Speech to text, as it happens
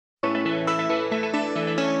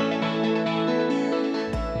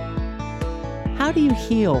How do you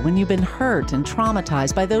heal when you've been hurt and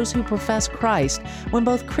traumatized by those who profess Christ when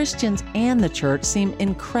both Christians and the church seem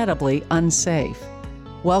incredibly unsafe?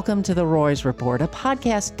 Welcome to the Roys Report, a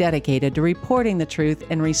podcast dedicated to reporting the truth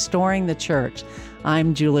and restoring the church.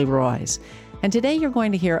 I'm Julie Roys. And today you're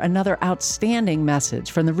going to hear another outstanding message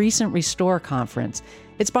from the recent Restore Conference.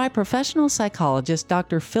 It's by professional psychologist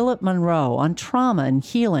Dr. Philip Monroe on trauma and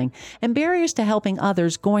healing and barriers to helping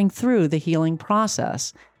others going through the healing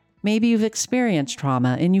process. Maybe you've experienced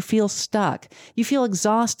trauma and you feel stuck. You feel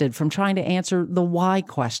exhausted from trying to answer the why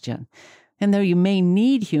question. And though you may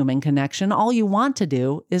need human connection, all you want to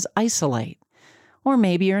do is isolate. Or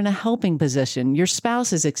maybe you're in a helping position. Your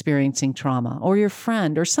spouse is experiencing trauma, or your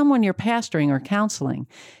friend, or someone you're pastoring or counseling.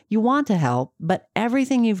 You want to help, but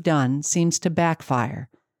everything you've done seems to backfire.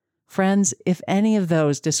 Friends, if any of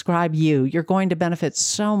those describe you, you're going to benefit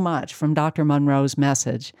so much from Dr. Monroe's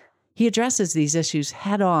message. He addresses these issues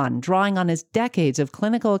head-on, drawing on his decades of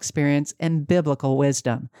clinical experience and biblical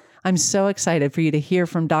wisdom. I'm so excited for you to hear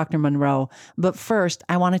from Dr. Monroe, but first,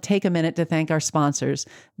 I want to take a minute to thank our sponsors,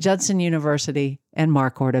 Judson University and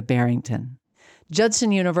Marquardt of Barrington.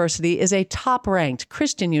 Judson University is a top-ranked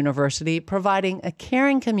Christian university providing a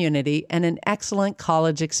caring community and an excellent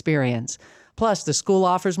college experience. Plus, the school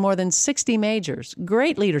offers more than 60 majors,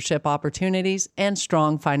 great leadership opportunities, and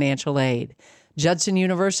strong financial aid. Judson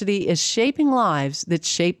University is shaping lives that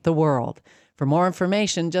shape the world. For more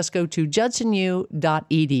information, just go to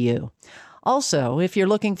judsonu.edu. Also, if you're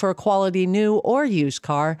looking for a quality new or used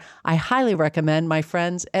car, I highly recommend my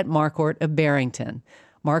friends at Marquardt of Barrington.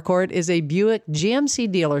 Marquardt is a Buick GMC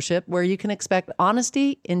dealership where you can expect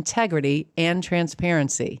honesty, integrity, and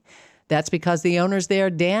transparency. That's because the owners there,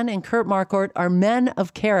 Dan and Kurt Marquardt, are men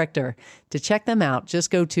of character. To check them out, just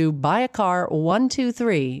go to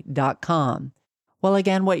buyacar123.com. Well,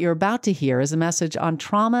 again, what you're about to hear is a message on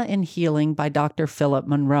trauma and healing by Dr. Philip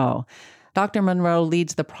Monroe. Dr. Monroe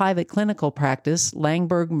leads the private clinical practice,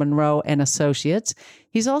 Langberg, Monroe and Associates.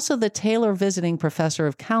 He's also the Taylor Visiting Professor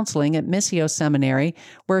of Counseling at Missio Seminary,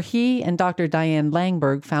 where he and Dr. Diane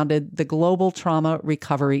Langberg founded the Global Trauma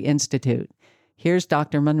Recovery Institute. Here's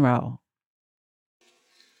Dr. Monroe.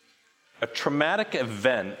 A traumatic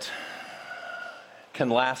event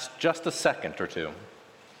can last just a second or two,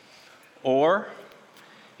 or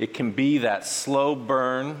it can be that slow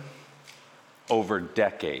burn over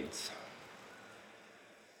decades.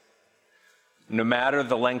 No matter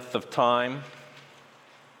the length of time,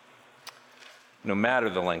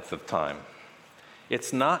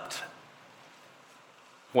 it's not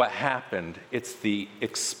what happened, it's the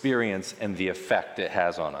experience and the effect it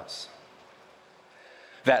has on us.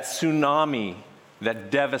 That tsunami that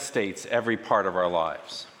devastates every part of our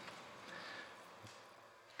lives.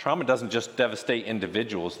 Trauma doesn't just devastate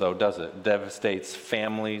individuals, though, does it? It devastates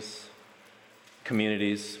families,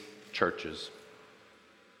 communities, churches.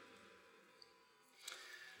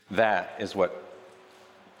 That is what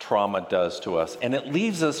trauma does to us. And it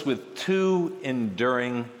leaves us with two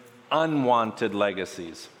enduring, unwanted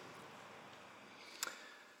legacies.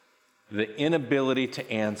 The inability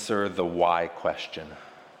to answer the why question.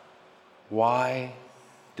 Why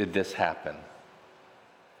did this happen?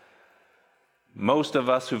 Most of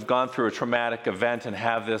us who've gone through a traumatic event and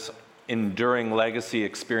have this enduring legacy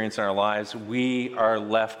experience in our lives, we are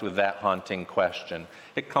left with that haunting question.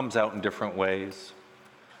 It comes out in different ways,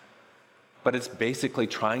 but it's basically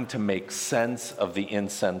trying to make sense of the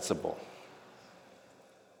insensible.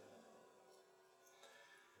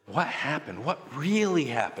 What happened? What really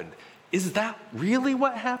happened? Is that really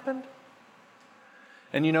what happened?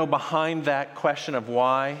 And you know, behind that question of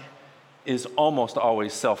why is almost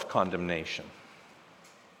always self-condemnation.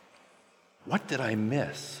 What did I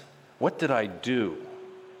miss? What did I do?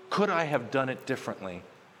 Could I have done it differently?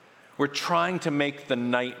 We're trying to make the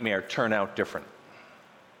nightmare turn out different.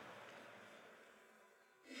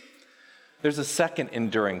 There's a second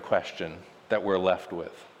enduring question that we're left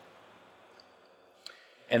with.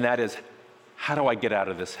 And that is, how do I get out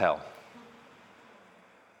of this hell?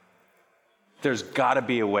 There's got to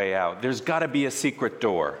be a way out. There's got to be a secret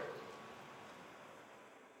door.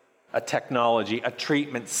 A technology, a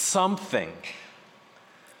treatment, something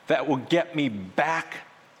that will get me back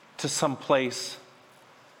to some place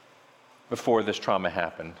before this trauma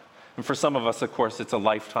happened. And for some of us, of course, it's a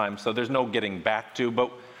lifetime, so there's no getting back to,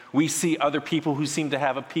 but we see other people who seem to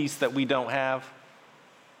have a peace that we don't have,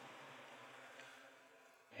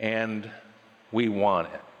 and we want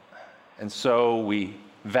it. And so we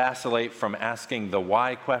vacillate from asking the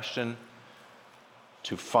why question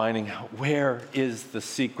to finding out where is the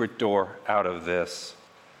secret door out of this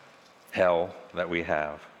hell that we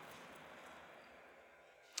have.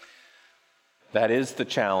 That is the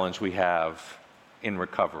challenge we have in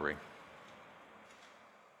recovery.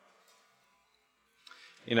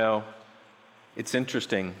 You know, it's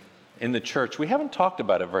interesting. In the church, we haven't talked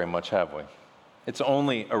about it very much, have we? It's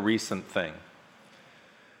only a recent thing.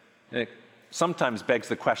 And it sometimes begs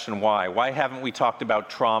the question, why? Why haven't we talked about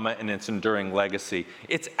trauma and its enduring legacy?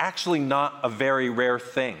 It's actually not a very rare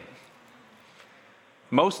thing.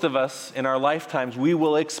 Most of us, in our lifetimes, we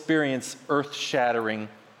will experience earth-shattering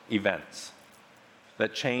events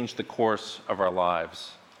that change the course of our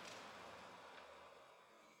lives.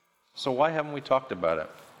 So why haven't we talked about it?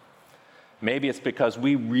 Maybe it's because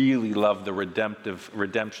we really love the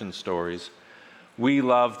redemption stories. We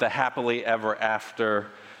love the happily ever after,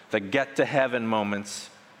 the get to heaven moments,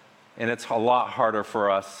 and it's a lot harder for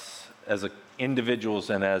us as individuals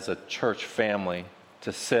and as a church family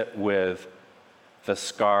to sit with the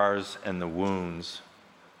scars and the wounds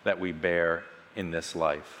that we bear in this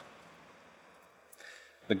life.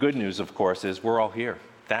 The good news, of course, is we're all here.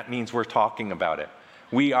 That means we're talking about it.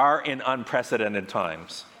 We are in unprecedented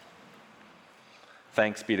times.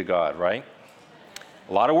 Thanks be to God, right?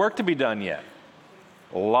 A lot of work to be done yet.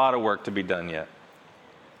 A lot of work to be done yet.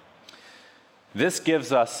 This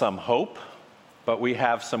gives us some hope, but we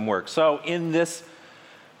have some work. So in this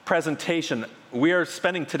presentation, we are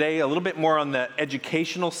spending today a little bit more on the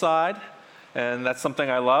educational side, and that's something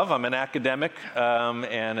I love. I'm an academic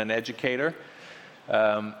and an educator.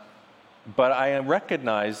 But I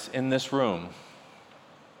recognize in this room,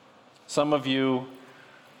 some of you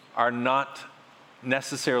are not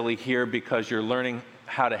necessarily here because you're learning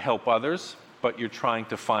how to help others, but you're trying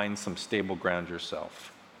to find some stable ground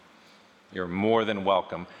yourself. You're more than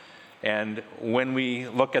welcome. And when we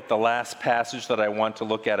look at the last passage that I want to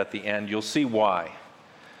look at the end, you'll see why.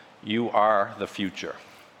 You are the future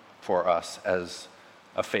for us as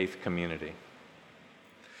a faith community.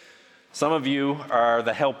 Some of you are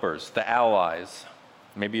the helpers, the allies.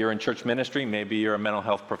 Maybe you're in church ministry, maybe you're a mental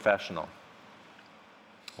health professional.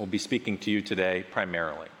 We'll be speaking to you today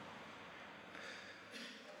primarily.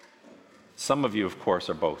 Some of you, of course,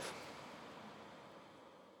 are both.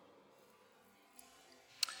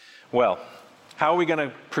 Well, how are we going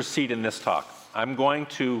to proceed in this talk? I'm going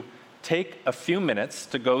to take a few minutes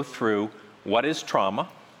to go through what is trauma,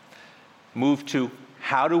 move to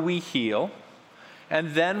how do we heal,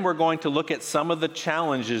 and then we're going to look at some of the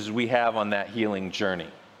challenges we have on that healing journey,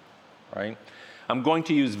 right? I'm going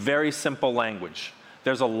to use very simple language.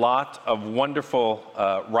 There's a lot of wonderful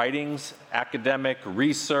writings, academic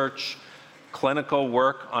research, clinical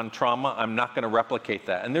work on trauma. I'm not going to replicate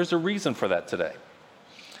that, and there's a reason for that today.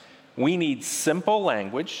 We need simple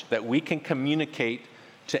language that we can communicate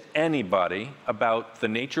to anybody about the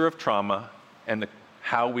nature of trauma and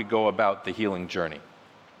how we go about the healing journey.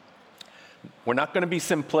 We're not going to be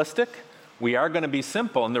simplistic. We are going to be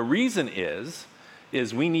simple, and the reason is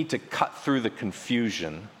we need to cut through the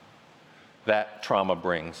confusion that trauma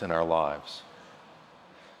brings in our lives.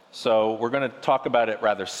 So we're going to talk about it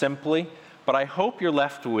rather simply, but I hope you're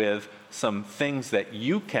left with some things that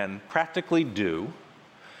you can practically do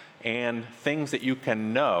and things that you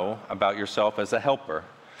can know about yourself as a helper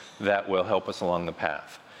that will help us along the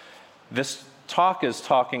path. This talk is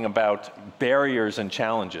talking about barriers and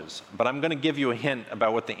challenges, but I'm going to give you a hint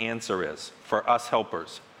about what the answer is for us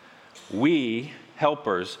helpers. We,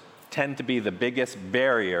 helpers, tend to be the biggest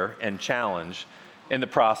barrier and challenge in the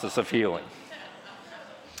process of healing.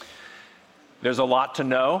 There's a lot to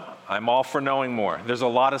know. I'm all for knowing more. There's a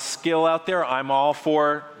lot of skill out there. I'm all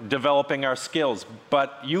for developing our skills.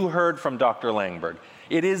 But you heard from Dr. Langberg.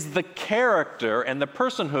 It is the character and the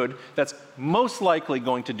personhood that's most likely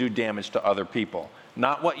going to do damage to other people,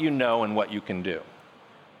 not what you know and what you can do.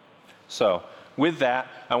 So with that,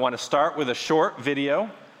 I want to start with a short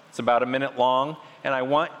video. It's about a minute long. And I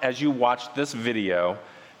want, as you watch this video,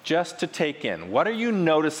 just to take in, what are you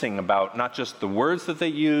noticing about not just the words that they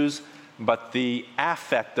use, but the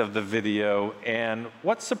affect of the video, and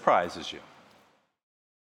what surprises you?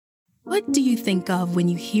 What do you think of when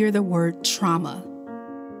you hear the word trauma?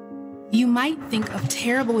 You might think of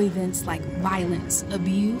terrible events like violence,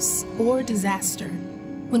 abuse, or disaster.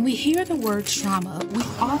 When we hear the word trauma, we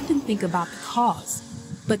often think about the cause,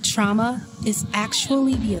 but trauma is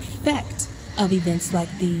actually the effect of events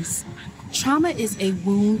like these. Trauma is a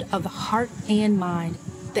wound of the heart and mind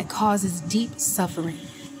that causes deep suffering.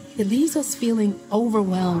 It leaves us feeling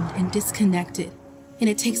overwhelmed and disconnected, and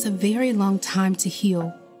it takes a very long time to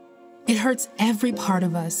heal. It hurts every part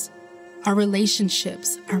of us, our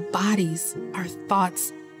relationships, our bodies, our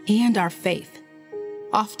thoughts, and our faith.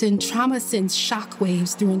 Often, trauma sends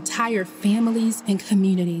shockwaves through entire families and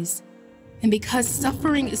communities. And because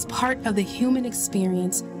suffering is part of the human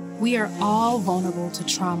experience, we are all vulnerable to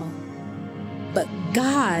trauma. But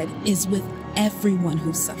God is with everyone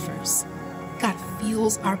who suffers. God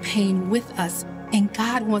feels our pain with us, and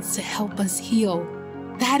God wants to help us heal.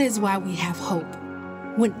 That is why we have hope.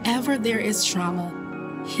 Whenever there is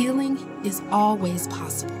trauma, healing is always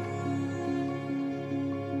possible.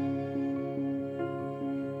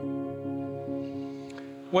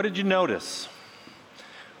 What did you notice?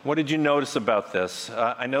 What did you notice about this?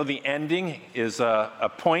 I know the ending is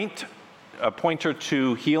a pointer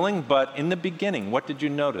to healing, but in the beginning, what did you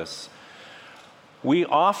notice? We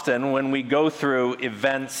often, when we go through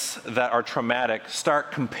events that are traumatic,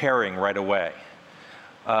 start comparing right away.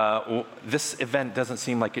 This event doesn't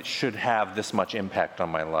seem like it should have this much impact on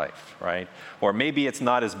my life, right? Or maybe it's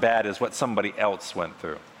not as bad as what somebody else went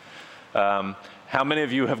through. How many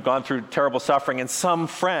of you have gone through terrible suffering and some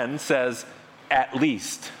friend says, at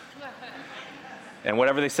least? And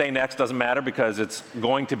whatever they say next doesn't matter because it's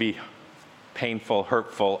going to be painful,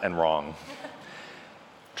 hurtful, and wrong.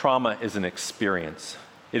 Trauma is an experience.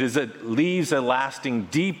 It leaves a lasting,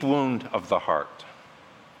 deep wound of the heart.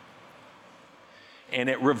 And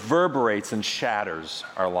it reverberates and shatters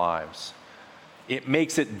our lives. It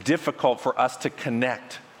makes it difficult for us to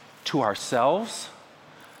connect to ourselves,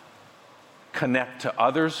 connect to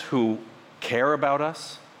others who care about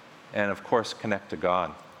us, and of course, connect to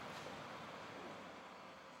God.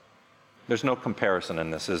 There's no comparison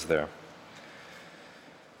in this, is there?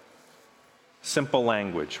 Simple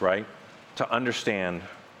language, right? To understand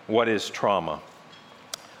what is trauma.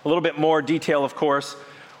 A little bit more detail, of course.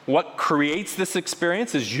 What creates this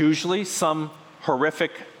experience is usually some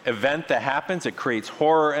horrific event that happens. It creates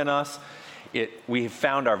horror in us. We have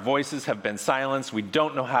found our voices have been silenced. We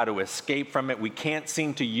don't know how to escape from it. We can't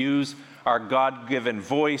seem to use our God-given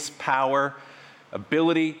voice, power,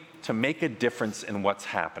 ability to make a difference in what's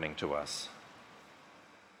happening to us.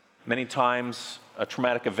 Many times, a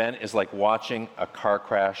traumatic event is like watching a car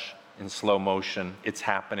crash in slow motion. It's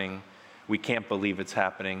happening. We can't believe it's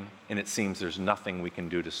happening, and it seems there's nothing we can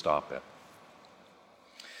do to stop it.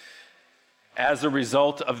 As a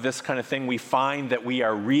result of this kind of thing, we find that we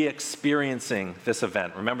are re-experiencing this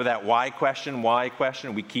event. Remember that why question?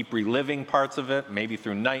 We keep reliving parts of it, maybe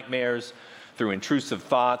through nightmares, through intrusive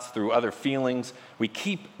thoughts, through other feelings. We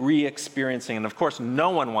keep re-experiencing, and of course, no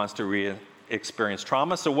one wants to re-experience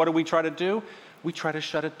trauma, so what do? We try to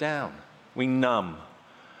shut it down. We numb.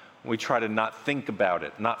 We try to not think about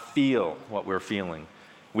it, not feel what we're feeling.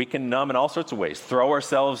 We can numb in all sorts of ways. Throw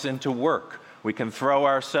ourselves into work. We can throw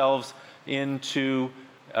ourselves into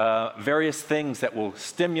various things that will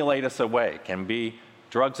stimulate us away. It can be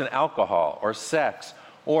drugs and alcohol or sex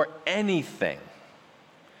or anything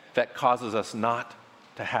that causes us not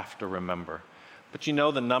to have to remember. But you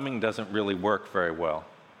know, the numbing doesn't really work very well.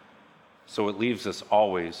 So it leaves us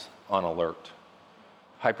always on alert,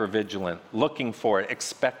 hypervigilant, looking for it,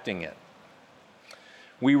 expecting it.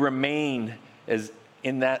 We remain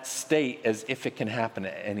in that state as if it can happen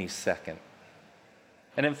at any second.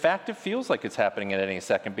 And in fact, it feels like it's happening at any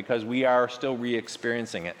second because we are still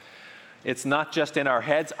re-experiencing it. It's not just in our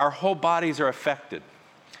heads, our whole bodies are affected.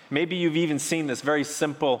 Maybe you've even seen this very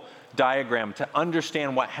simple diagram to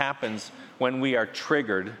understand what happens when we are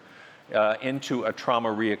triggered into a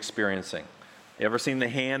trauma re-experiencing. You ever seen the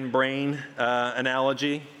hand-brain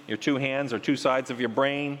analogy? Your two hands are two sides of your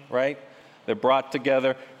brain, right? They're brought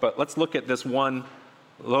together. But let's look at this one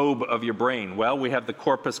lobe of your brain. Well, we have the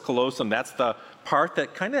corpus callosum. That's the part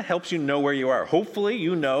that kind of helps you know where you are. Hopefully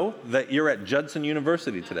you know that you're at Judson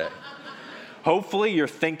University today. Hopefully you're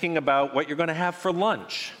thinking about what you're going to have for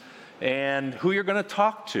lunch and who you're going to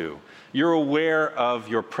talk to. You're aware of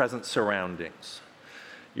your present surroundings.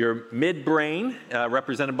 Your midbrain,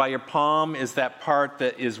 represented by your palm, is that part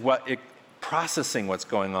that is processing what's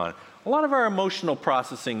going on. A lot of our emotional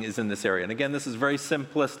processing is in this area. And again, this is very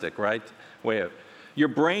simplistic, right? Your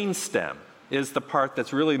brain stem is the part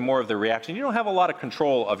that's really more of the reaction. You don't have a lot of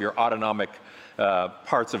control of your autonomic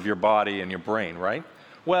parts of your body and your brain, right?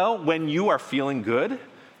 Well, when you are feeling good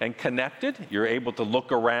and connected, you're able to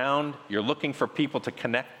look around, you're looking for people to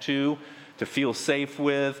connect to feel safe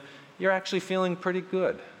with, you're actually feeling pretty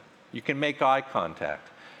good. You can make eye contact.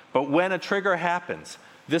 But when a trigger happens,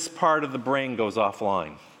 this part of the brain goes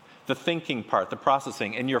offline. The thinking part, the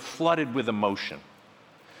processing, and you're flooded with emotion.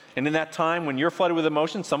 And in that time, when you're flooded with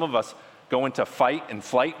emotion, some of us go into fight and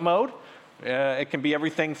flight mode. It can be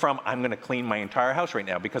everything from, I'm going to clean my entire house right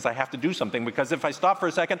now because I have to do something, because if I stop for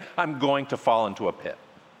a second, I'm going to fall into a pit.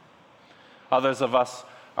 Others of us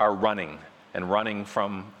are running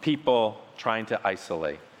from people, trying to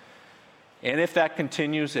isolate. And if that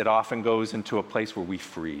continues, it often goes into a place where we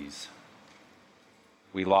freeze.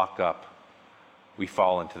 We lock up. We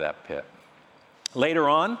fall into that pit. Later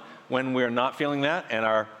on, when we're not feeling that and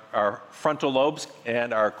our frontal lobes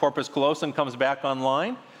and our corpus callosum comes back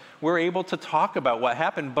online, we're able to talk about what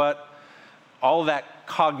happened, but all that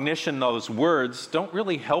cognition, those words, don't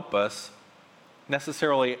really help us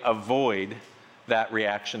necessarily avoid that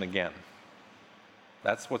reaction again.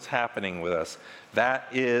 That's what's happening with us. That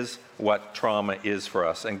is what trauma is for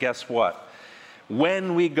us. And guess what?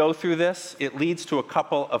 When we go through this, it leads to a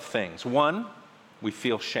couple of things. One, we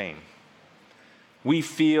feel shame. We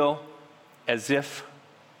feel as if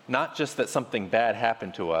not just that something bad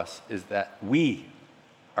happened to us, is that we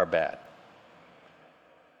are bad.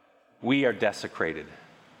 We are desecrated.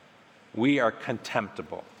 We are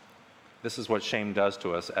contemptible. This is what shame does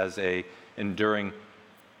to us as an enduring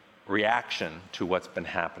reaction to what's been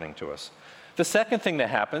happening to us. The second thing that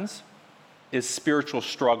happens is spiritual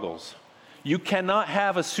struggles. You cannot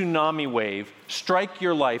have a tsunami wave strike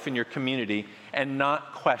your life and your community and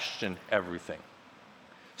not question everything.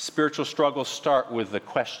 Spiritual struggles start with the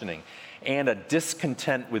questioning and a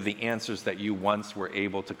discontent with the answers that you once were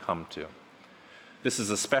able to come to. This is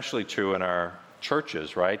especially true in our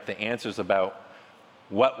churches, right? The answers about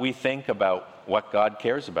what we think about what God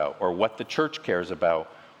cares about, or what the church cares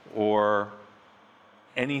about, or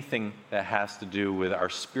anything that has to do with our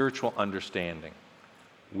spiritual understanding.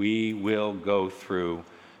 We will go through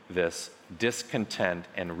this discontent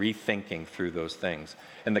and rethinking through those things.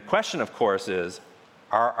 And the question, of course, is,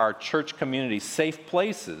 are our church communities safe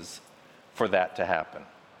places for that to happen?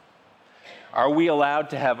 Are we allowed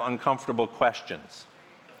to have uncomfortable questions?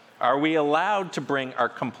 Are we allowed to bring our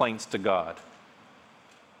complaints to God?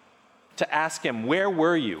 To ask Him, where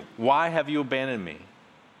were you? Why have you abandoned me?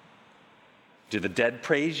 Do the dead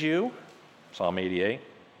praise you? Psalm 88.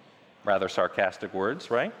 Rather sarcastic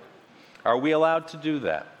words, right? Are we allowed to do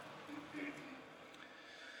that?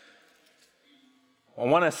 I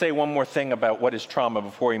want to say one more thing about what is trauma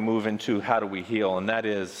before we move into how do we heal, and that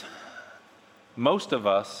is, most of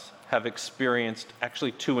us have experienced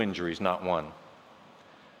actually 2 injuries, not one.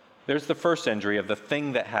 There's the first injury of the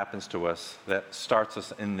thing that happens to us that starts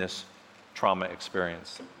us in this trauma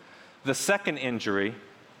experience. The second injury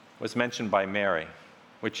was mentioned by Mary,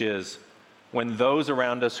 which is when those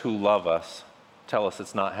around us who love us tell us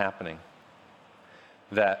it's not happening,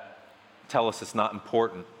 that tell us it's not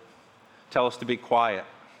important, tell us to be quiet,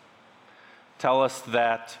 tell us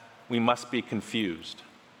that we must be confused.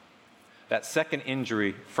 That second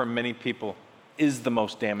injury, for many people, is the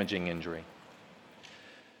most damaging injury.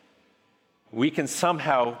 We can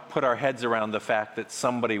somehow put our heads around the fact that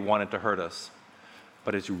somebody wanted to hurt us,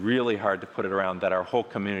 but it's really hard to put it around that our whole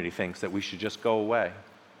community thinks that we should just go away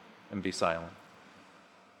and be silent.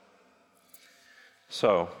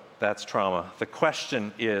 So that's trauma. The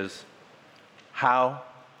question is, how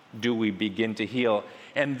do we begin to heal?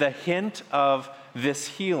 And the hint of this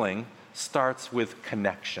healing starts with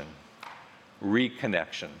connection,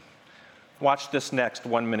 reconnection. Watch this next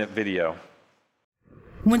 1-minute video.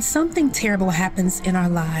 When something terrible happens in our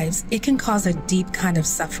lives, it can cause a deep kind of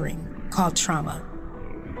suffering called trauma.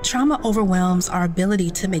 Trauma overwhelms our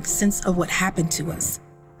ability to make sense of what happened to us.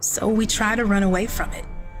 So we try to run away from it,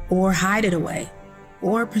 or hide it away,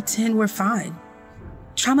 or pretend we're fine.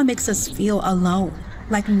 Trauma makes us feel alone,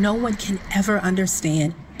 like no one can ever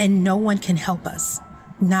understand and no one can help us,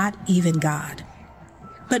 not even God.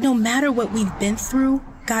 But no matter what we've been through,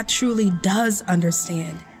 God truly does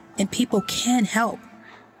understand, and people can help.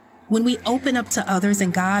 When we open up to others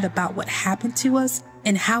and God about what happened to us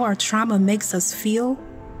and how our trauma makes us feel,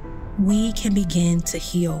 we can begin to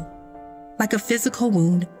heal. Like a physical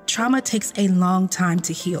wound, trauma takes a long time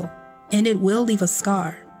to heal, and it will leave a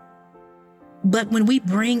scar. But when we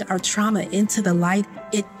bring our trauma into the light,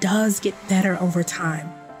 it does get better over time.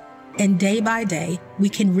 And day by day, we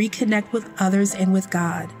can reconnect with others and with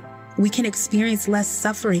God. We can experience less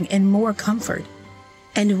suffering and more comfort.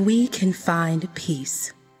 And we can find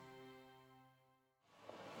peace.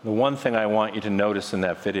 The one thing I want you to notice in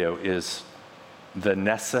that video is the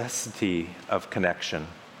necessity of connection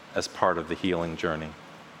as part of the healing journey.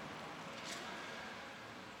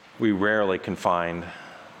 We rarely can find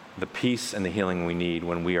the peace and the healing we need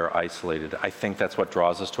when we are isolated. I think that's what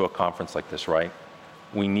draws us to a conference like this, right?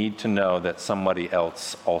 We need to know that somebody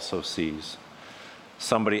else also sees.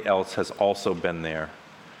 Somebody else has also been there.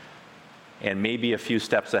 And maybe a few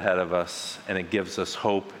steps ahead of us, and it gives us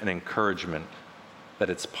hope and encouragement that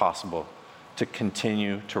it's possible to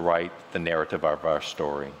continue to write the narrative of our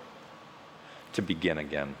story, to begin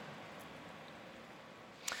again.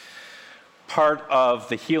 part of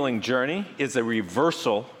the healing journey is a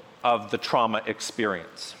reversal of the trauma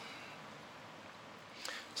experience.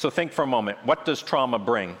 So think for a moment, what does trauma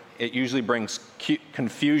bring? It usually brings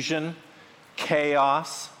confusion,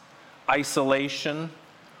 chaos, isolation,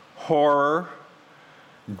 horror,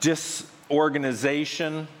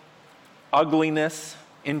 disorganization, ugliness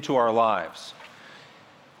into our lives.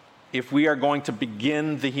 If we are going to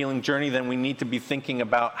begin the healing journey, then we need to be thinking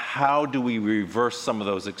about how do we reverse some of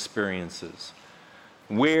those experiences?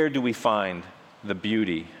 Where do we find the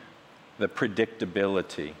beauty, the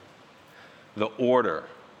predictability, the order,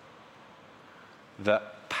 the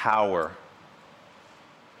power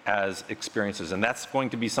as experiences? And that's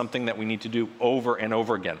going to be something that we need to do over and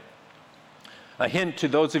over again. A hint to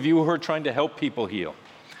those of you who are trying to help people heal.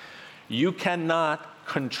 You cannot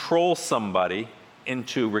control somebody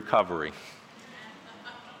into recovery.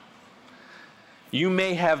 You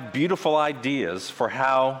may have beautiful ideas for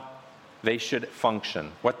how they should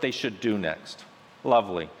function, what they should do next.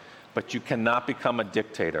 Lovely. But you cannot become a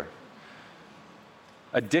dictator.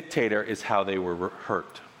 A dictator is how they were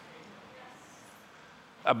hurt.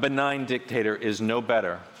 A benign dictator is no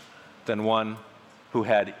better than one who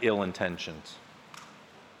had ill intentions.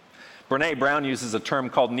 Brene Brown uses a term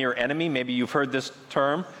called near enemy. Maybe you've heard this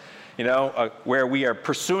term, where we are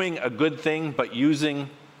pursuing a good thing but using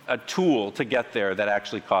a tool to get there that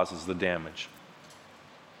actually causes the damage.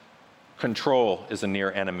 Control is a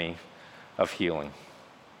near enemy of healing.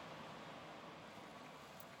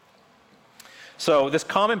 So this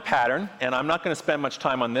common pattern, and I'm not going to spend much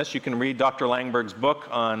time on this. You can read Dr. Langberg's book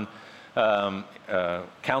on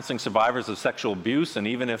counseling survivors of sexual abuse, and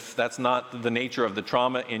even if that's not the nature of the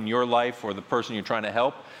trauma in your life or the person you're trying to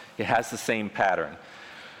help, it has the same pattern.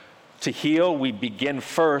 To heal, we begin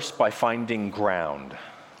first by finding ground.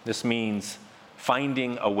 This means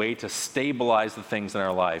finding a way to stabilize the things in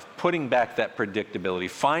our life, putting back that predictability,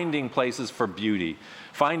 finding places for beauty,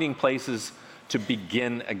 finding places to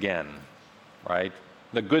begin again, right?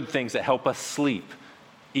 The good things that help us sleep,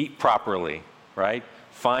 eat properly, right?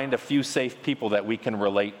 Find a few safe people that we can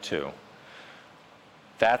relate to.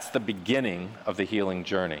 That's the beginning of the healing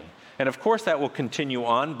journey. And of course that will continue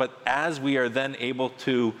on, but as we are then able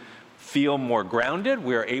to feel more grounded,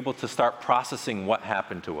 we are able to start processing what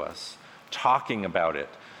happened to us, talking about it,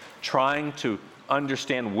 trying to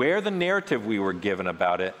understand where the narrative we were given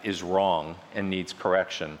about it is wrong and needs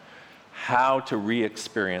correction, how to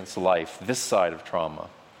re-experience life this side of trauma.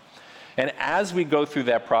 And as we go through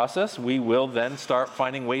that process, we will then start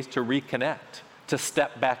finding ways to reconnect, to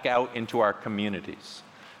step back out into our communities.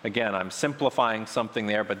 Again, I'm simplifying something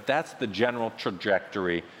there, but that's the general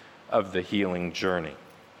trajectory of the healing journey.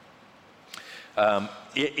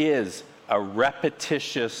 It is a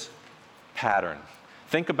repetitious pattern.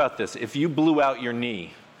 Think about this. If you blew out your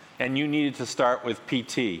knee and you needed to start with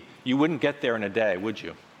PT, you wouldn't get there in a day, would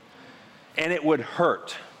you? And it would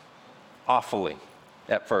hurt awfully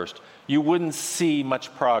at first. You wouldn't see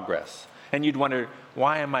much progress. And you'd wonder,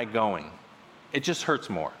 why am I going? It just hurts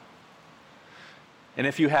more. And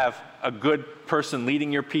if you have a good person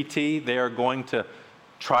leading your PT, they are going to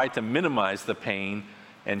try to minimize the pain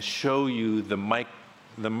and show you the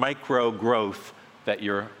micro growth that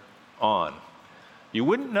you're on. You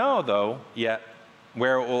wouldn't know, though, yet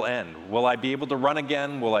where it will end. Will I be able to run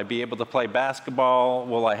again? Will I be able to play basketball?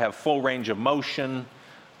 Will I have full range of motion?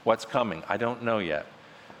 What's coming? I don't know yet.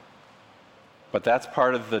 But that's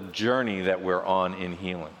part of the journey that we're on in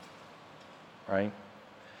healing, right?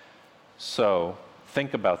 So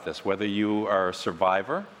think about this, whether you are a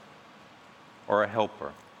survivor or a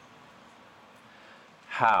helper.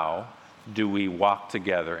 How do we walk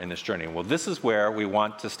together in this journey? Well, this is where we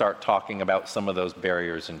want to start talking about some of those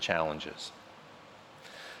barriers and challenges.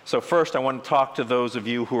 So first, I want to talk to those of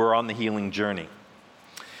you who are on the healing journey.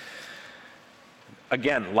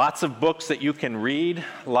 Again, lots of books that you can read,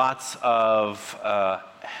 lots of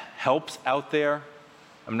helps out there.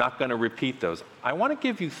 I'm not going to repeat those. I want to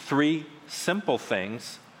give you 3 simple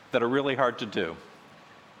things that are really hard to do.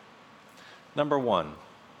 Number 1,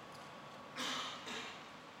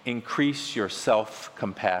 increase your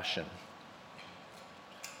self-compassion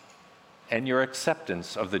and your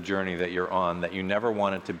acceptance of the journey that you're on that you never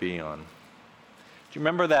wanted to be on. Do you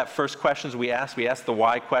remember that first questions we asked? We asked the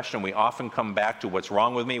why question. We often come back to what's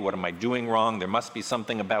wrong with me? What am I doing wrong? There must be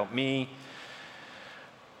something about me.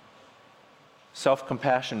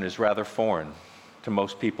 Self-compassion is rather foreign to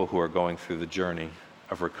most people who are going through the journey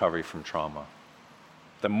of recovery from trauma.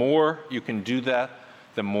 The more you can do that,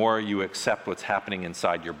 the more you accept what's happening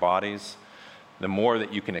inside your bodies, the more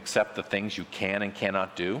that you can accept the things you can and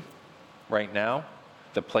cannot do right now,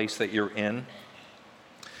 the place that you're in.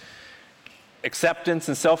 Acceptance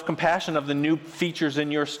and self-compassion of the new features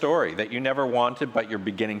in your story that you never wanted, but you're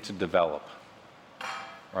beginning to develop,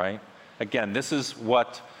 right? Again, this is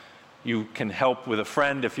what you can help with a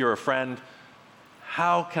friend. If you're a friend,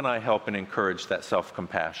 how can I help and encourage that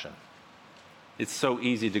self-compassion? It's so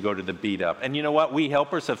easy to go to the beat up. And you know what? We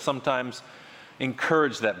helpers have sometimes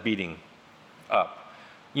encouraged that beating up.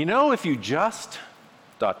 You know, if you just ...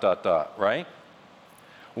 right?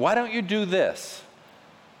 Why don't you do this?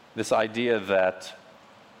 This idea that,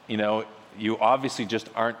 you obviously just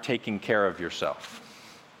aren't taking care of yourself,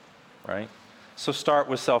 right? So start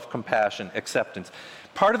with self-compassion, acceptance.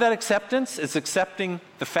 Part of that acceptance is accepting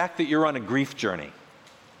the fact that you're on a grief journey.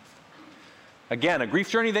 Again, a grief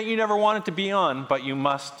journey that you never wanted to be on, but you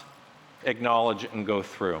must acknowledge and go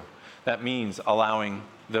through. That means allowing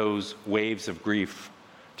those waves of grief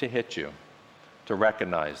to hit you, to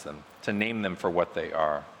recognize them, to name them for what they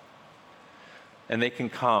are. And they can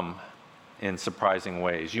come in surprising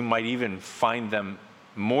ways. You might even find them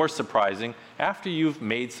more surprising after you've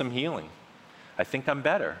made some healing. I think I'm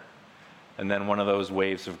better. And then one of those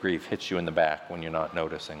waves of grief hits you in the back when you're not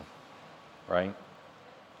noticing, right?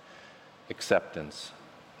 Acceptance.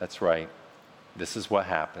 That's right. This is what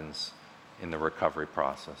happens in the recovery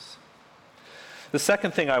process. The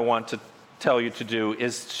second thing I want to tell you to do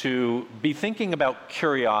is to be thinking about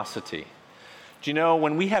curiosity. Do you know,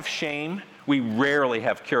 when we have shame, we rarely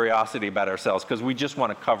have curiosity about ourselves because we just want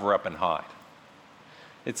to cover up and hide.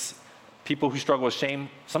 It's people who struggle with shame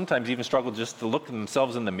sometimes even struggle just to look at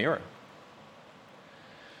themselves in the mirror.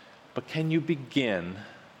 But can you begin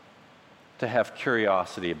to have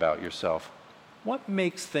curiosity about yourself? What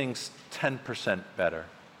makes things 10% better?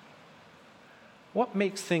 What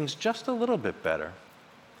makes things just a little bit better?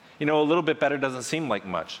 A little bit better doesn't seem like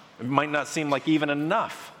much. It might not seem like even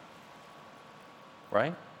enough,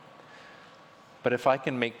 right? But if I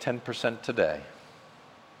can make 10% today,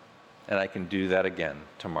 and I can do that again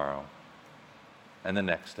tomorrow, and the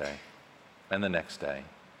next day, and the next day,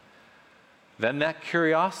 then that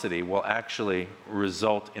curiosity will actually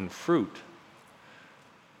result in fruit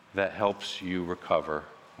that helps you recover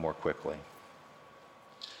more quickly.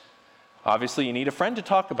 Obviously, you need a friend to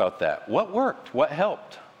talk about that. What worked? What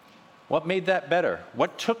helped? What made that better?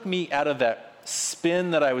 What took me out of that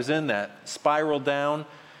spin that I was in, that spiral down,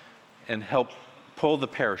 and helped pull the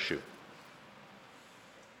parachute?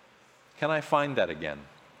 Can I find that again?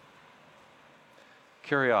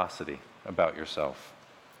 Curiosity about yourself.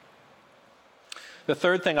 The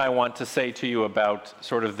third thing I want to say to you about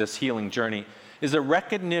sort of this healing journey is a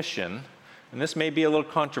recognition, and this may be a little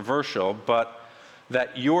controversial, but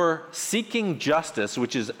that you're seeking justice,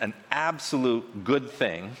 which is an absolute good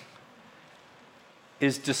thing,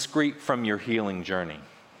 is discrete from your healing journey.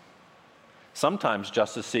 Sometimes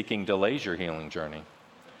justice seeking delays your healing journey,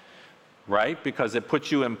 right? Because it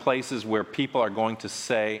puts you in places where people are going to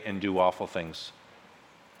say and do awful things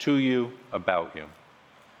to you, about you.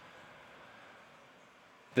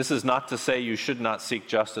 This is not to say you should not seek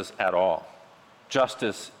justice at all.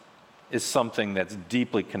 Justice is something that's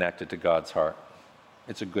deeply connected to God's heart.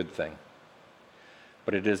 It's a good thing.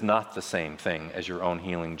 But it is not the same thing as your own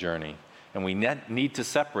healing journey. And we need to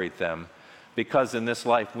separate them because in this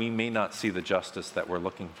life we may not see the justice that we're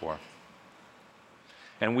looking for.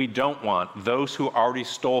 And we don't want those who already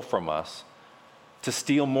stole from us to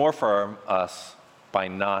steal more from us by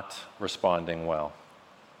not responding well.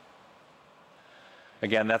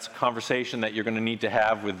 Again, that's a conversation that you're going to need to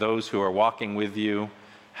have with those who are walking with you.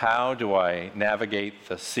 How do I navigate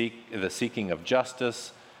the seeking of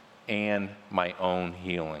justice and my own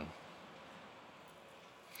healing?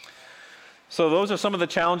 So those are some of the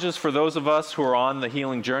challenges for those of us who are on the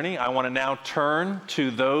healing journey. I want to now turn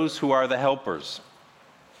to those who are the helpers.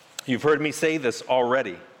 You've heard me say this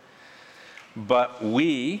already, but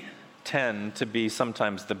we tend to be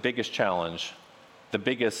sometimes the biggest challenge, the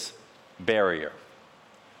biggest barrier.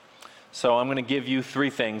 So I'm going to give you 3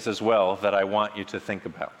 things as well that I want you to think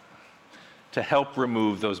about to help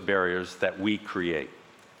remove those barriers that we create.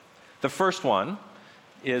 The first one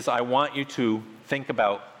is I want you to think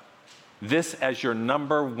about this as your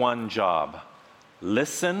number 1 job.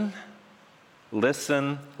 Listen,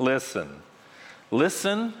 listen, listen.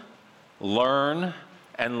 Listen, learn,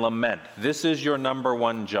 and lament. This is your number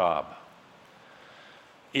 1 job.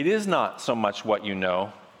 It is not so much what you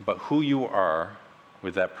know, but who you are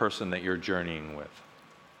with that person that you're journeying with.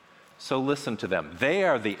 So listen to them. They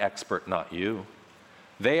are the expert, not you.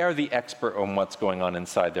 They are the expert on what's going on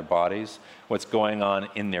inside their bodies, what's going on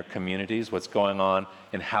in their communities, what's going on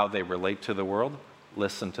in how they relate to the world.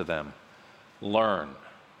 Listen to them. Learn.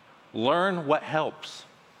 Learn what helps.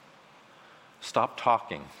 Stop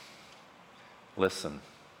talking. listen.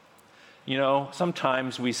 You know,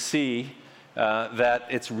 sometimes we see that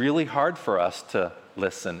it's really hard for us to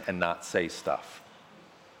listen and not say stuff.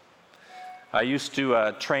 I used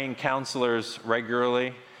to train counselors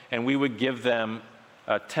regularly, and we would give them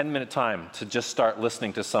a 10-minute time to just start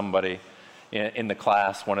listening to somebody in the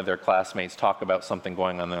class, one of their classmates, talk about something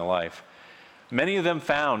going on in their life. Many of them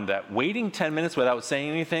found that waiting 10 minutes without saying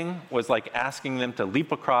anything was like asking them to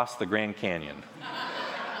leap across the Grand Canyon.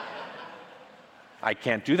 I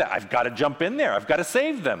can't do that. I've got to jump in there. I've got to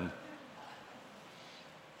save them.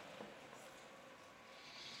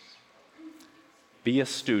 Be a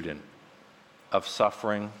student of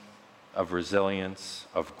suffering, of resilience,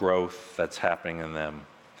 of growth that's happening in them.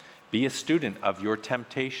 Be a student of your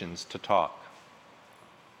temptations to talk.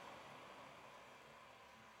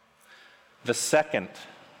 The second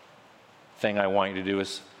thing I want you to do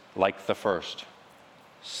is, like the first,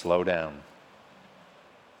 slow down.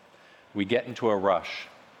 We get into a rush.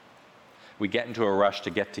 We get into a rush to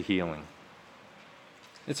get to healing.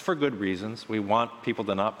 It's for good reasons. We want people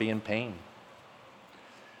to not be in pain.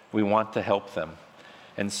 We want to help them.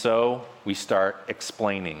 And so we start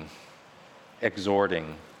explaining,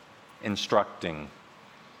 exhorting, instructing,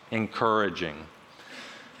 encouraging.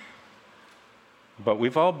 But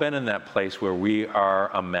we've all been in that place where we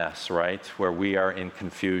are a mess, right? Where we are in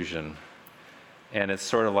confusion. And it's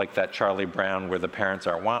sort of like that Charlie Brown where the parents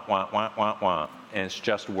are want, want, want, want, want, and it's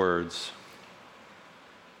just words.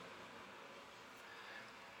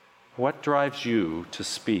 What drives you to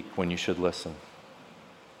speak when you should listen?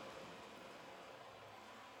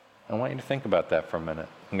 I want you to think about that for a minute.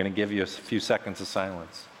 I'm going to give you a few seconds of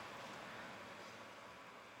silence.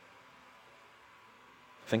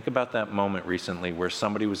 Think about that moment recently where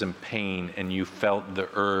somebody was in pain and you felt the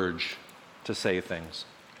urge to say things.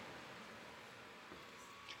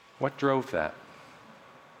 What drove that?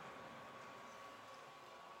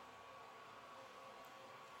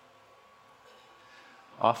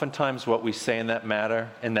 Oftentimes what we say in that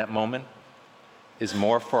moment, is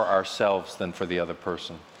more for ourselves than for the other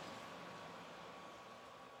person.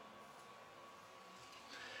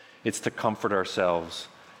 It's to comfort ourselves.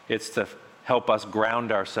 It's to help us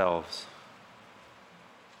ground ourselves.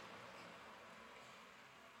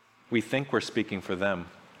 We think we're speaking for them,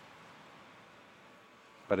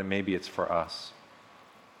 but maybe it's for us.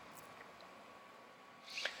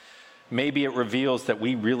 Maybe it reveals that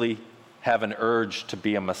we really have an urge to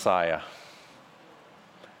be a Messiah,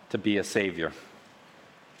 to be a Savior,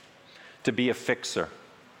 to be a fixer.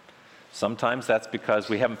 Sometimes that's because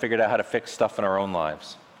we haven't figured out how to fix stuff in our own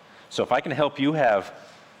lives. So if I can help you have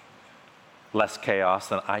less chaos,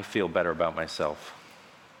 then I feel better about myself.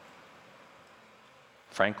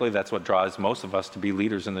 Frankly, that's what drives most of us to be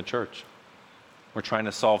leaders in the church. We're trying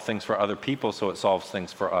to solve things for other people, so it solves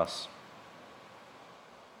things for us.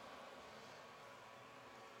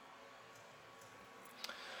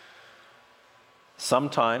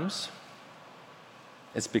 Sometimes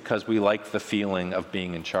it's because we like the feeling of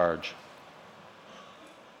being in charge.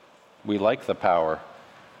 We like the power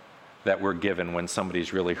that we're given when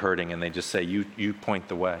somebody's really hurting and they just say, you point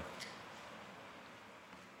the way.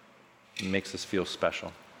 It makes us feel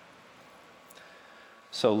special.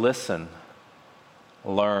 So listen,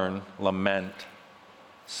 learn, lament,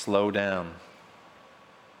 slow down.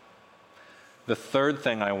 The third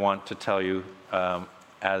thing I want to tell you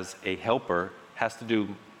as a helper has to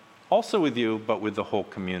do also with you, but with the whole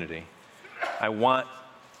community. I want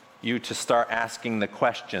you to start asking the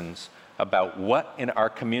questions about what in our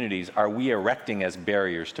communities are we erecting as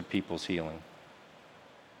barriers to people's healing.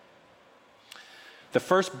 The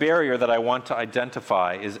first barrier that I want to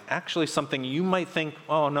identify is actually something you might think,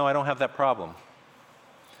 oh no, I don't have that problem.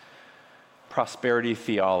 Prosperity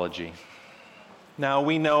theology. Now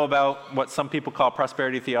we know about what some people call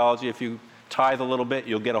prosperity theology. If you tithe a little bit,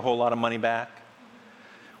 you'll get a whole lot of money back.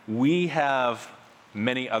 We have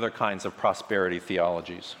many other kinds of prosperity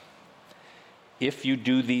theologies. If you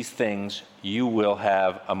do these things, you will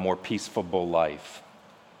have a more peaceful life.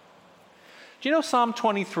 Do you know Psalm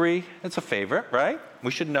 23? It's a favorite, right? We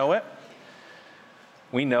should know it.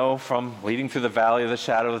 We know from leading through the valley of the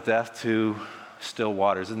shadow of death to still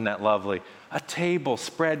waters. Isn't that lovely? A table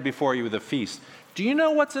spread before you with a feast. Do you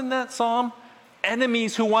know what's in that psalm?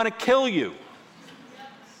 Enemies who want to kill you.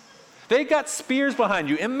 They got spears behind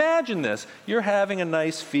you. Imagine this. You're having a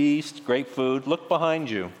nice feast, great food. Look behind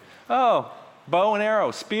you. Oh, bow and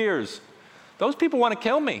arrow, spears. Those people want to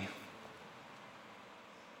kill me.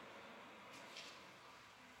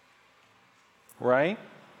 Right?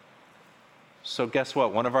 So guess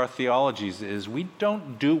what? One of our theologies is we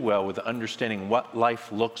don't do well with understanding what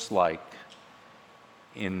life looks like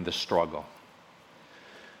in the struggle.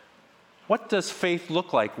 What does faith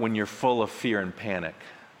look like when you're full of fear and panic?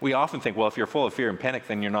 We often think, well, if you're full of fear and panic,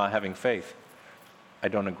 then you're not having faith. I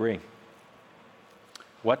don't agree.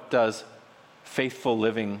 What does faithful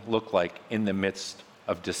living look like in the midst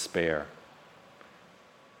of despair?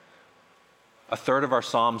 A third of our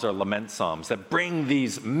psalms are lament psalms that bring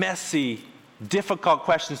these messy, difficult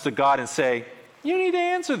questions to God and say, you need to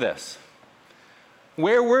answer this.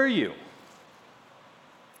 Where were you?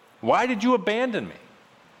 Why did you abandon me?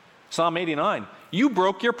 Psalm 89, you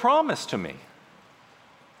broke your promise to me.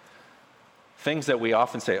 Things that we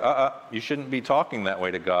often say, you shouldn't be talking that way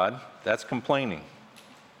to God. That's complaining.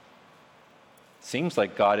 Seems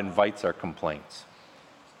like God invites our complaints.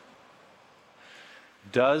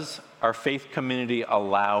 Does our faith community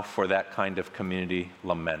allow for that kind of community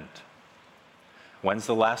lament? When's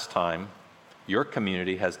the last time your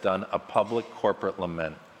community has done a public corporate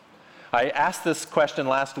lament? I asked this question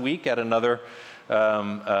last week at another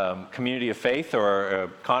community of faith or a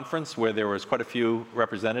conference where there was quite a few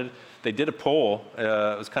represented. They did a poll. It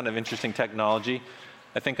was kind of interesting technology.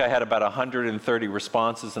 I think I had about 130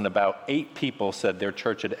 responses, and about 8 people said their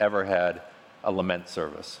church had ever had a lament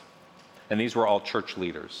service. And these were all church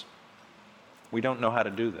leaders. We don't know how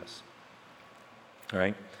to do this. All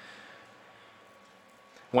right?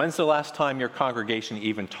 When's the last time your congregation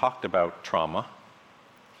even talked about trauma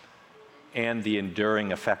and the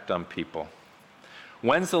enduring effect on people?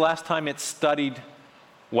 When's the last time it studied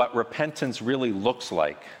what repentance really looks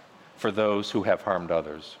like for those who have harmed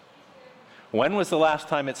others? When was the last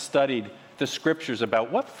time it studied the scriptures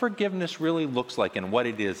about what forgiveness really looks like and what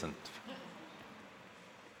it isn't?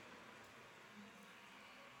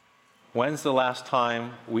 When's the last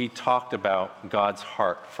time we talked about God's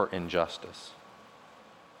heart for injustice?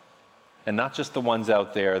 And not just the ones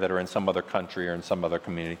out there that are in some other country or in some other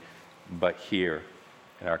community, but here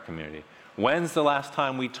in our community. When's the last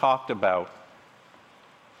time we talked about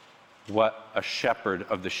what a shepherd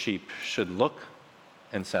of the sheep should look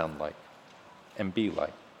and sound like and be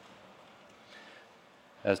like?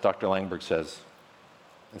 As Dr. Langberg says,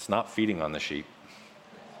 it's not feeding on the sheep.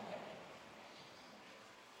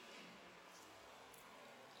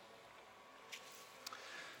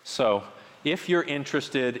 So, if you're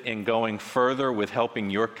interested in going further with helping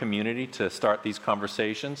your community to start these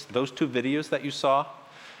conversations, those 2 videos that you saw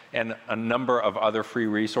and a number of other free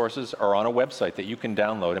resources are on a website that you can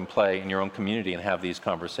download and play in your own community and have these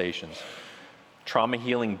conversations.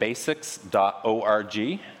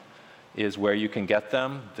 TraumaHealingBasics.org is where you can get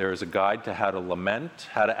them. There's a guide to how to lament,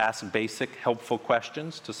 how to ask basic, helpful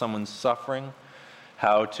questions to someone suffering,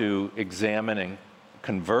 how to examine and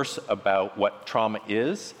converse about what trauma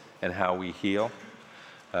is and how we heal.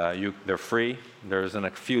 They're free. There's in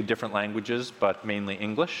a few different languages, but mainly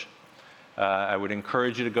English. I would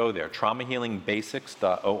encourage you to go there,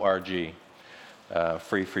 TraumaHealingBasics.org.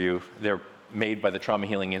 Free for you. They're made by the Trauma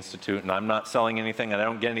Healing Institute, and I'm not selling anything, and I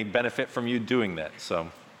don't get any benefit from you doing that. So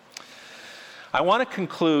I want to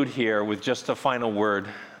conclude here with just a final word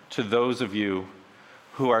to those of you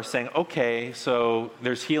who are saying, okay, so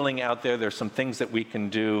there's healing out there, there's some things that we can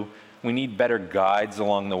do. We need better guides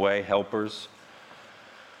along the way, helpers.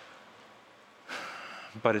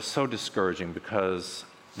 But it's so discouraging because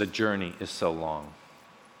the journey is so long.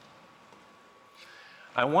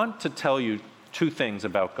 I want to tell you 2 things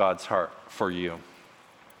about God's heart for you.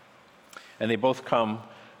 And they both come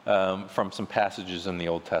from some passages in the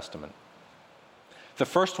Old Testament. The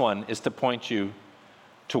first one is to point you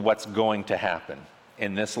to what's going to happen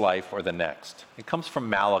in this life or the next. It comes from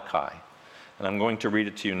Malachi, and I'm going to read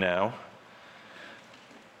it to you now.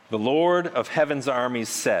 The Lord of heaven's armies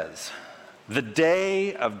says, "The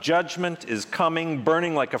day of judgment is coming,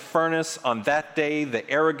 burning like a furnace. On that day, the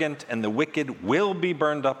arrogant and the wicked will be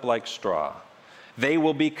burned up like straw. They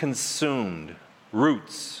will be consumed,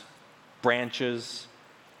 roots, branches,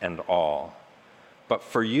 and all. But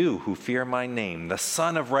for you who fear my name, the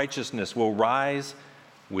Son of Righteousness will rise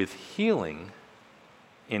with healing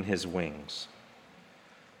in his wings.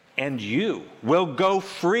 And you will go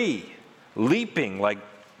free, leaping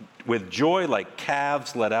with joy like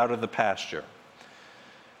calves let out of the pasture.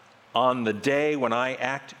 On the day when I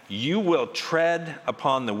act, you will tread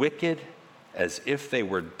upon the wicked as if they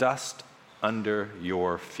were dust under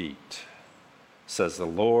your feet, says the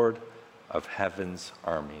Lord of heaven's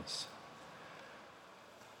armies."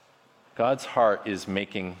 God's heart is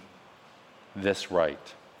making this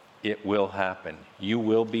right. It will happen. You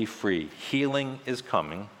will be free. Healing is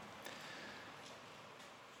coming.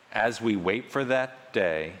 As we wait for that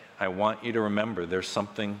day, I want you to remember there's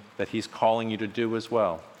something that he's calling you to do as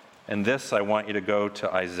well. And this, I want you to go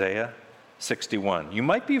to Isaiah 61. You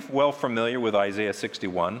might be well familiar with Isaiah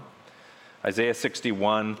 61. Isaiah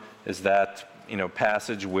 61 is that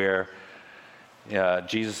passage where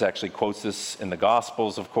Jesus actually quotes this in the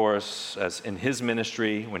Gospels, of course, as in his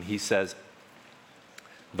ministry when he says,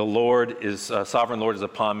 "The sovereign Lord is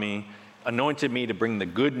upon me, anointed me to bring the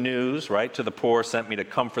good news, right, to the poor, sent me to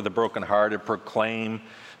comfort the brokenhearted, proclaim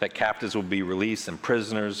that captives will be released and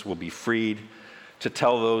prisoners will be freed, to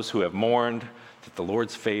tell those who have mourned that the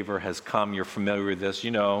Lord's favor has come." You're familiar with this,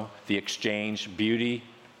 the exchange, beauty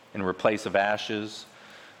in replace of ashes,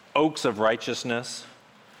 oaks of righteousness.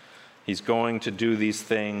 He's going to do these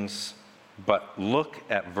things, but look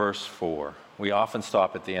at verse 4. We often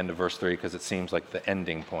stop at the end of verse 3 because it seems like the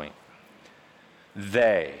ending point.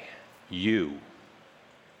 You,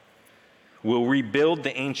 will rebuild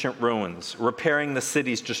the ancient ruins, repairing the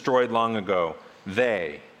cities destroyed long ago.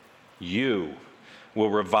 You, will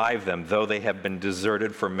revive them, though they have been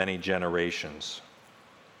deserted for many generations.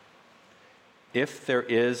 If there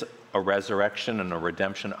is a resurrection and a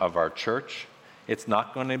redemption of our church, it's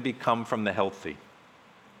not going to come from the healthy.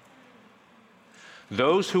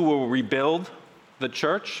 Those who will rebuild the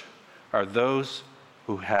church are those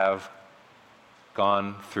who have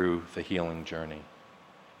gone through the healing journey.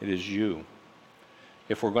 It is you.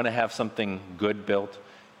 If we're going to have something good built,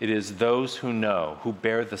 it is those who know, who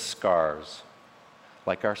bear the scars,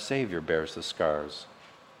 like our Savior bears the scars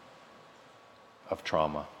of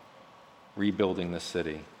trauma, rebuilding the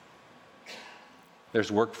city.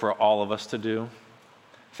 There's work for all of us to do.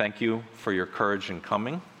 Thank you for your courage in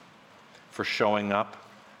coming, for showing up,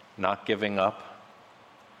 not giving up.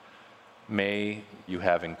 May you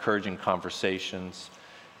have encouraging conversations,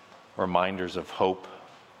 reminders of hope,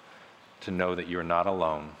 to know that you're not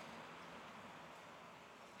alone,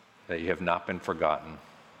 that you have not been forgotten,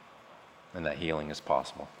 and that healing is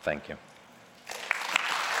possible. Thank you.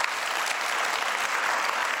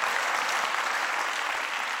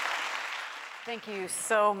 Thank you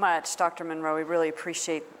so much, Dr. Monroe. We really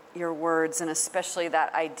appreciate your words, and especially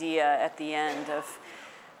that idea at the end of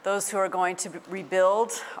those who are going to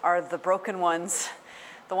rebuild are the broken ones,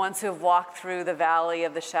 the ones who have walked through the valley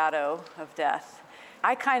of the shadow of death.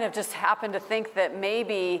 I kind of just happen to think that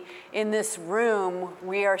maybe in this room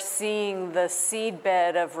we are seeing the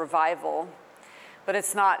seedbed of revival, but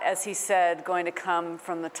it's not, as he said, going to come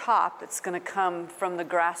from the top. It's going to come from the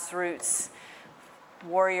grassroots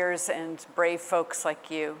warriors and brave folks like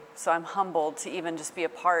you. So I'm humbled to even just be a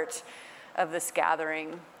part of this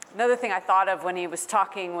gathering. Another thing I thought of when he was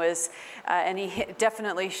talking was, and he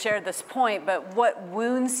definitely shared this point, but what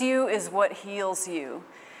wounds you is what heals you.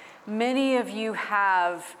 Many of you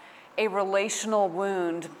have a relational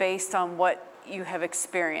wound based on what you have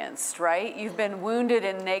experienced, right? You've been wounded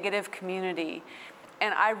in negative community.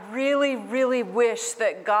 And I really, really wish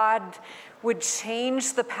that God would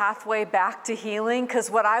change the pathway back to healing, because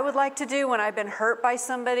what I would like to do when I've been hurt by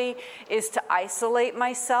somebody is to isolate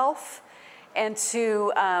myself and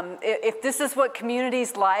to, if this is what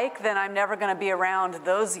community's like, then I'm never going to be around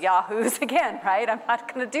those yahoos again, right? I'm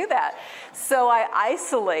not going to do that. So I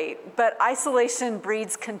isolate, but isolation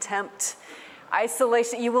breeds contempt.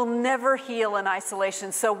 Isolation, you will never heal in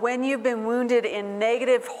isolation. So when you've been wounded in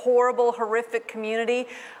negative, horrible, horrific community,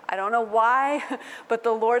 I don't know why, but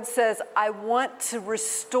the Lord says, I want to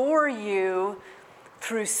restore you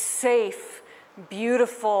through safe,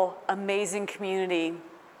 beautiful, amazing community.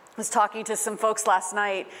 I was talking to some folks last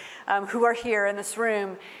night who are here in this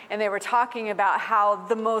room, and they were talking about how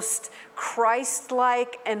the most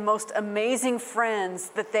Christ-like and most amazing friends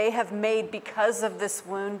that they have made because of this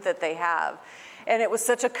wound that they have. And it was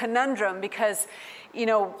such a conundrum because, you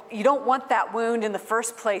don't want that wound in the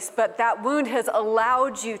first place, but that wound has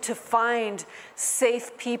allowed you to find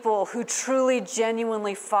safe people who truly,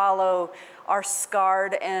 genuinely follow our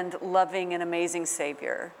scarred and loving and amazing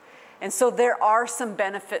Savior. And so there are some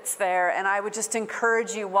benefits there, and I would just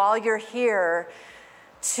encourage you while you're here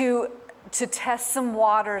to test some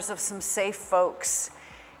waters of some safe folks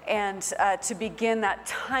and to begin that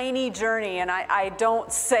tiny journey. And I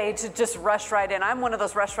don't say to just rush right in. I'm one of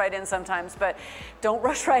those rush right in sometimes, but don't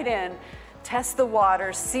rush right in. Test the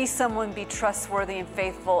waters, see someone be trustworthy and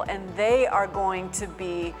faithful, and they are going to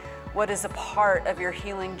be what is a part of your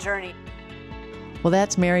healing journey. Well,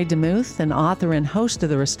 that's Mary DeMuth, an author and host of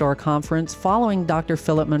the Restore Conference, following Dr.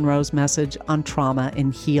 Philip Monroe's message on trauma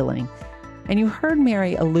and healing. And you heard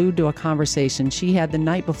Mary allude to a conversation she had the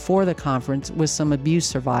night before the conference with some abuse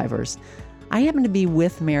survivors. I happened to be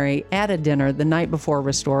with Mary at a dinner the night before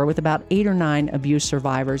Restore with about 8 or 9 abuse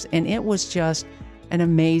survivors, and it was just an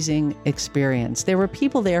amazing experience. There were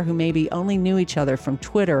people there who maybe only knew each other from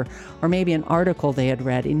Twitter or maybe an article they had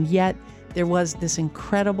read, and yet there was this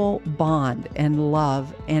incredible bond and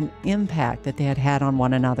love and impact that they had had on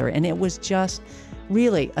one another. And it was just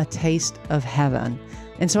really a taste of heaven.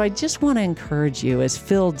 And so I just want to encourage you, as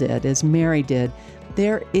Phil did, as Mary did,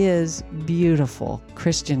 there is beautiful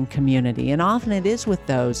Christian community. And often it is with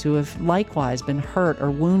those who have likewise been hurt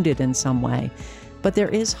or wounded in some way. But there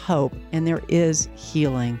is hope and there is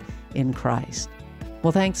healing in Christ.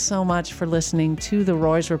 Well, thanks so much for listening to The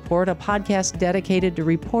Roys Report, a podcast dedicated to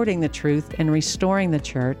reporting the truth and restoring the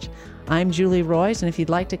church. I'm Julie Roys, and if you'd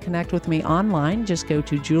like to connect with me online, just go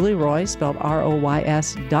to julieroys, spelled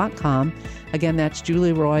ROYS.com. Again, that's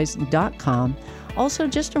julieroys.com. Also,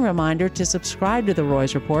 just a reminder to subscribe to The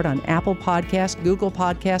Roys Report on Apple Podcasts, Google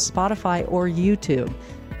Podcasts, Spotify, or YouTube.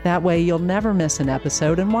 That way you'll never miss an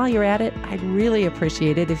episode. And while you're at it, I'd really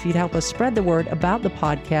appreciate it if you'd help us spread the word about the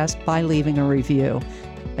podcast by leaving a review.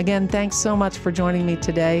 Again, thanks so much for joining me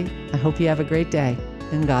today. I hope you have a great day,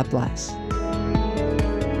 and God bless.